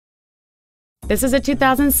This is a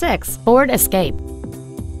 2006 Ford Escape.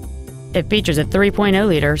 It features a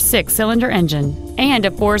 3.0-liter six-cylinder engine and a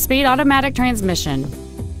 4-speed automatic transmission.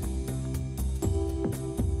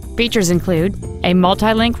 Features include a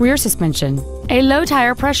multi-link rear suspension, a low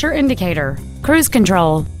tire pressure indicator, cruise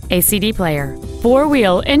control, a CD player,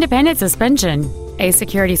 4-wheel independent suspension, a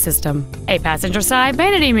security system, a passenger side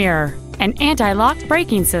vanity mirror, an anti-lock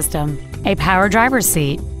braking system, a power driver's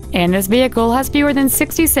seat, and this vehicle has fewer than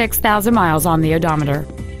 66,000 miles on the odometer.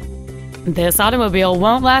 This automobile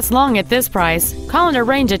won't last long at this price. Call and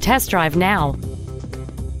arrange a test drive now.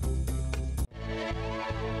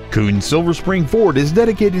 Koons Silver Spring Ford is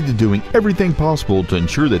dedicated to doing everything possible to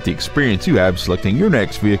ensure that the experience you have selecting your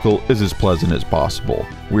next vehicle is as pleasant as possible.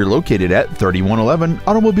 We're located at 3111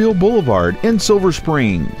 Automobile Boulevard in Silver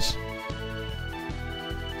Springs.